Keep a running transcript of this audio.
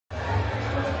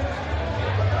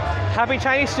Happy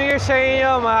Chinese New Year sa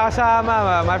inyo mga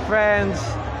kasama, my friends.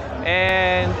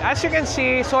 And as you can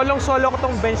see, solong-solo ko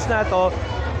tong bench na to.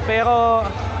 Pero,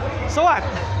 so what?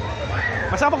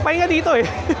 Masapang pahinga dito eh.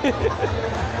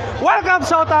 Welcome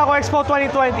sa OTAKU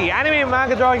EXPO 2020, Anime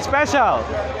Manga Drawing Special.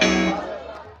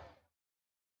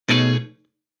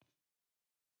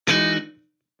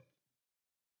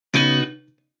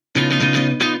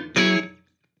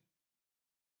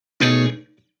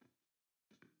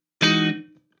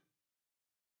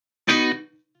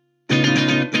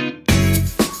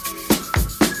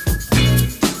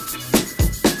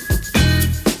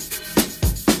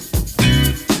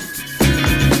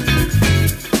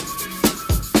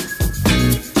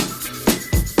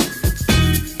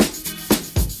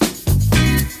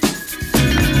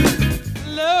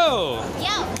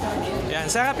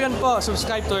 Sarap yun po.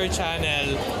 Subscribe to our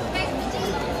channel.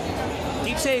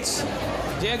 Keepsakes,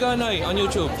 Agonoy on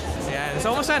YouTube. Ayan.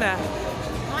 So, kumusta na?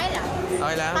 Okay lang.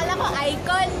 Okay lang? Kala ko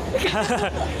icon.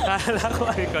 Kala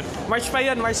ko icon. March pa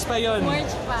yun, March pa yun.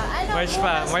 March pa. Alam March mo,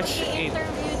 pa, March 8.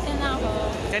 interview din ako.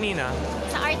 Kanina?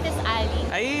 Sa Artist Alley.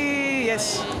 Ay,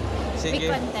 yes. Sige. Big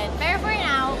content. Pero for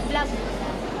now, vlog.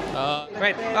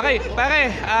 Right. Okay,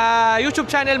 pare,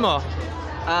 YouTube channel mo?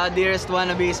 Dearest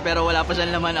Wannabes, pero wala pa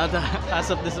siyang laman out as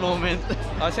of this moment.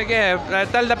 Sige,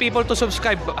 tell the people to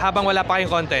subscribe habang wala pa kayong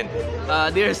content.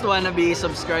 Dearest Wannabes,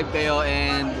 subscribe kayo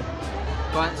and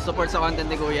support sa content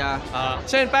ni Kuya.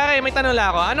 So yun, pare, may tanong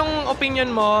lang ako. Anong opinion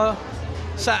mo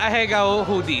sa Ahegaw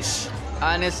hoodies?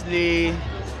 Honestly,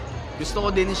 gusto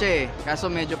ko din siya eh. Kaso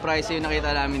medyo pricey yung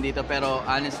nakita namin dito. Pero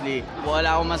honestly,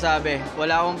 wala akong masabi.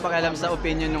 Wala akong pakialam sa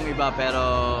opinion ng iba. Pero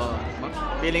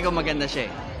feeling ko maganda siya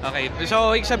eh. Okay,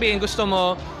 so ibig sabihin gusto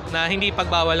mo na hindi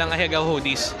pagbawal ang Ahegaw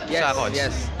hoodies sa cons?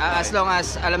 Yes, as long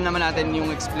as alam naman natin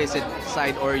yung explicit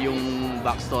side or yung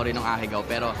backstory ng Ahegaw.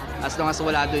 Pero as long as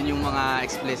wala dun yung mga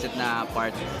explicit na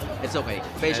part, it's okay.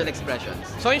 Facial expressions.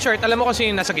 So in short, alam mo kung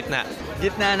sino nasa gitna?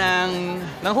 Gitna ng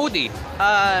hoodie?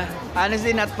 Honestly,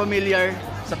 not familiar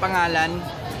sa pangalan.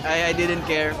 I didn't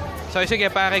care. So sige,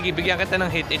 pare, bigyan kita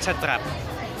ng hit. It's a trap.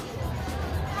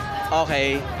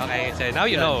 Okay. Okay, so now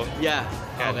you know. Yeah.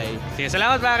 Okay. Sige,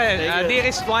 salamat pare.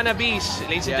 Dearest Wannabes,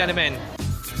 ladies and gentlemen.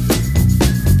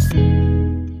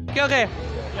 Okay.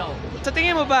 Sa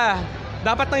tingin mo ba,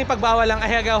 dapat nang ipagbawal ang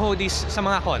Ahegaw hoodies sa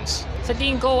mga cons? Sa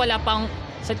tingin ko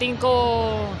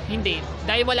hindi.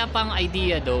 Dahil wala pang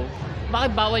idea daw.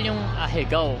 Bakit bawal yung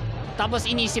Ahegaw? Tapos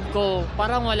inisip ko,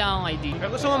 parang wala akong idea.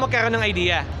 Pero gusto mo magkaroon ng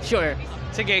idea? Sure.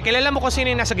 Sige, kilala mo kung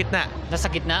sino yung nasa gitna? Nasa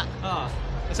gitna? Oo.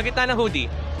 Nasa gitna ng hoodie.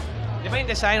 Di ba yung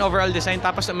design, overall design,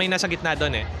 tapos may nasa gitna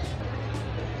doon eh?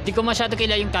 Di ko masyado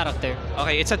kilala yung character.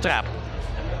 Okay, it's a trap.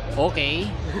 Okay.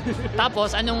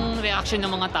 Tapos, anong reaction ng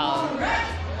mga tao?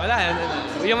 Wala.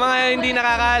 Yung mga hindi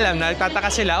nakakaalam, nagtataka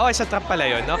sila, oh, it's a trap pala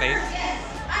yun. Okay.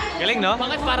 Galing, no?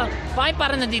 Bakit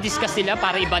parang nadidiscuss sila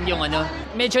para iban yung ano?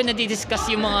 Medyo nadidiscuss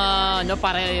yung mga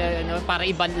para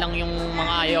iban lang yung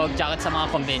mga ayaw jacket sa mga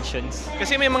conventions.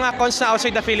 Kasi may mga cons na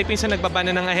outside the Philippines na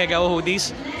nagbabana ng Ahegaw hoodies.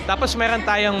 Tapos meron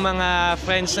tayong mga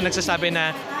friends na nagsasabi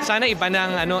na sana iba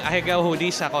ng Ahegaw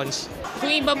hoodies sa cons. Kung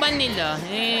ibaban nila,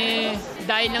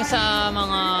 dahil lang sa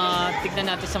mga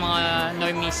tignan natin sa mga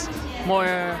normies,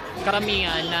 more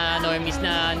karamihan na normies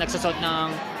na nagsusot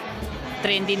ng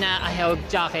trendy na Ahegaw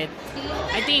jacket,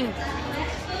 I think,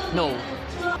 no.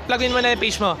 Plugin mo na yung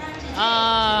page mo.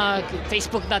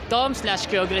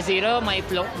 Facebook.com/kyogure0,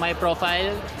 my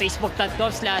profile,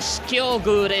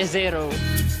 Facebook.com/kyogure0.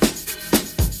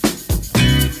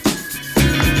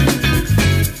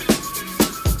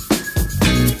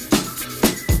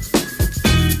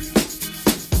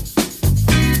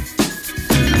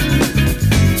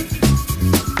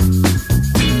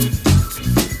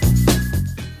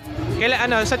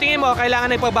 Sa tingin mo, kailangan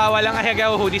na ipabawal ang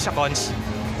Ahegaw hoodie sa cons?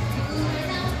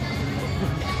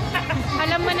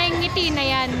 Alam mo na yung ngiti na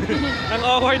yan. Ang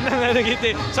awkward na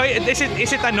ngiti. So, is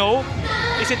it a no?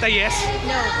 Is it a yes?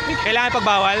 No. Kailangan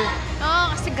pagbawal?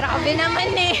 Oo, kasi grabe naman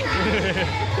eh.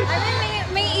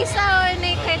 may isa,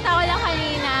 nakita ko lang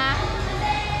kanina,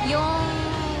 yung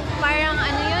parang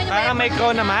yun? Parang may crow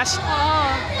na mask? Oo.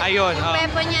 Ayun. Yung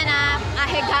pepo niya na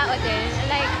Ahegaw din.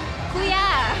 Like,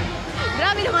 kuya,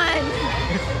 grabe naman.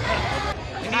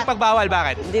 Hindi pagbawal,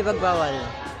 bakit? Hindi pagbawal.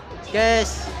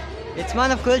 Because it's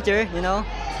man of culture, you know.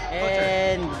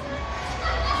 And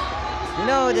you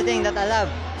know the thing that I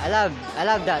love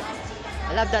that.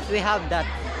 I love that we have that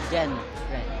gen.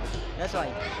 Right. That's why.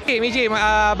 Okay, Miji,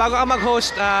 bago ka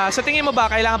mag-host, sa tingin mo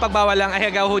ba kailangan pagbawal ang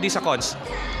Ahegaw hoodie sa cons?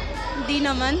 Hindi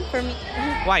naman, for me.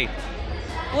 Why?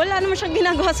 Wala naman siyang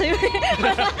ginagawa sa'yo.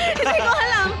 Kasi ko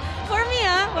alam. For me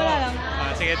wala lang.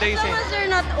 Sige, thank As you. long as you're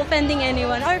not offending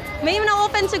anyone. Or may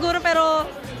na-offend siguro pero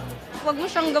wag mo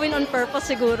siyang gawin on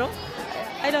purpose siguro.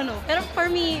 I don't know. Pero for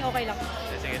me, okay lang.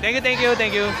 Sige,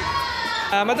 thank you.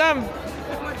 Madam.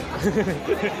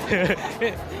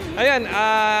 Ayan,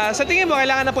 sa tingin mo,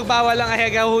 kailangan na pagbawal ang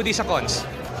ahega hoodie sa cons?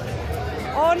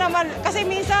 Oo naman, kasi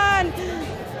minsan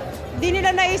di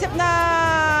nila naisip na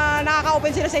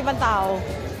nakaka-open sila sa ibang tao.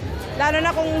 Lalo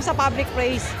na kung sa public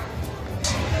place.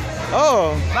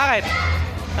 Oo, Bakit?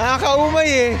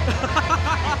 nakakaumay eh.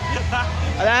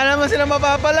 Wala naman sila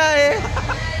mapapala eh.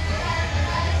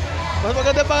 Mas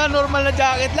maganda pa nga normal na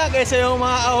jacket lang kaysa yung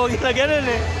mga ahogi na ganun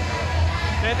eh.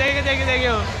 Thank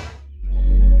you.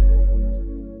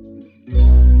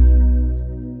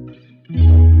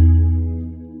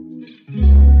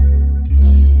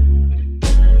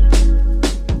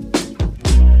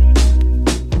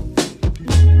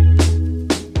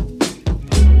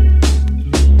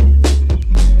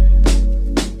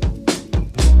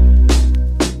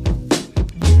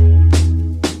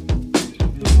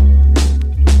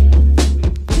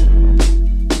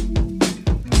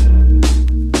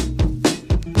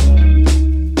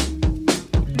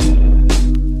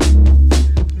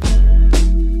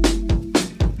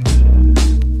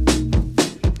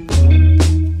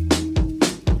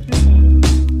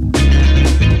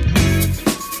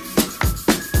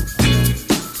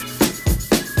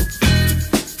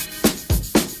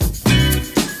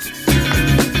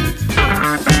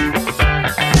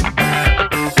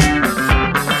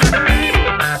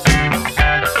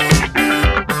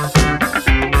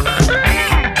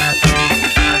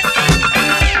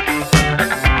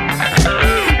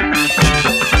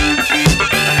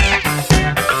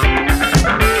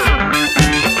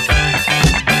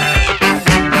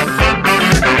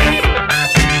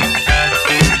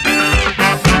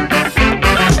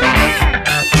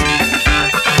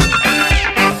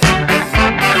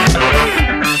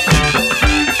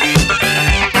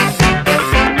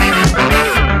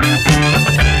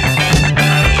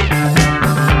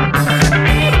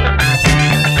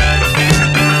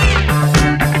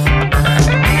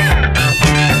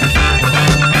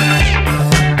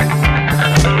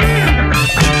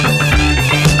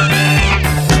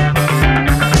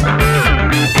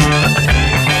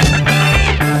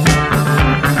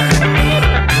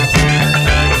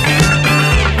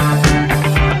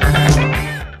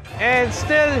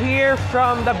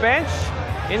 From the bench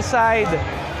inside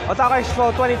OTAKU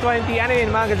EXPO 2020 Anime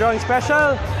and Manga Drawing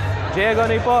Special.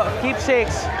 Agonoy po,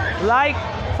 Keepsakes. Like,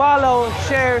 follow,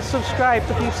 share, subscribe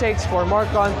to Keepsakes for more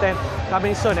content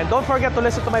coming soon. And don't forget to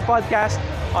listen to my podcast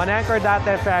on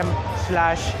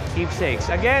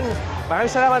anchor.fm/keepsakes. Again,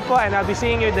 maraming salamat po and I'll be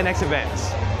seeing you in the next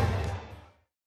events.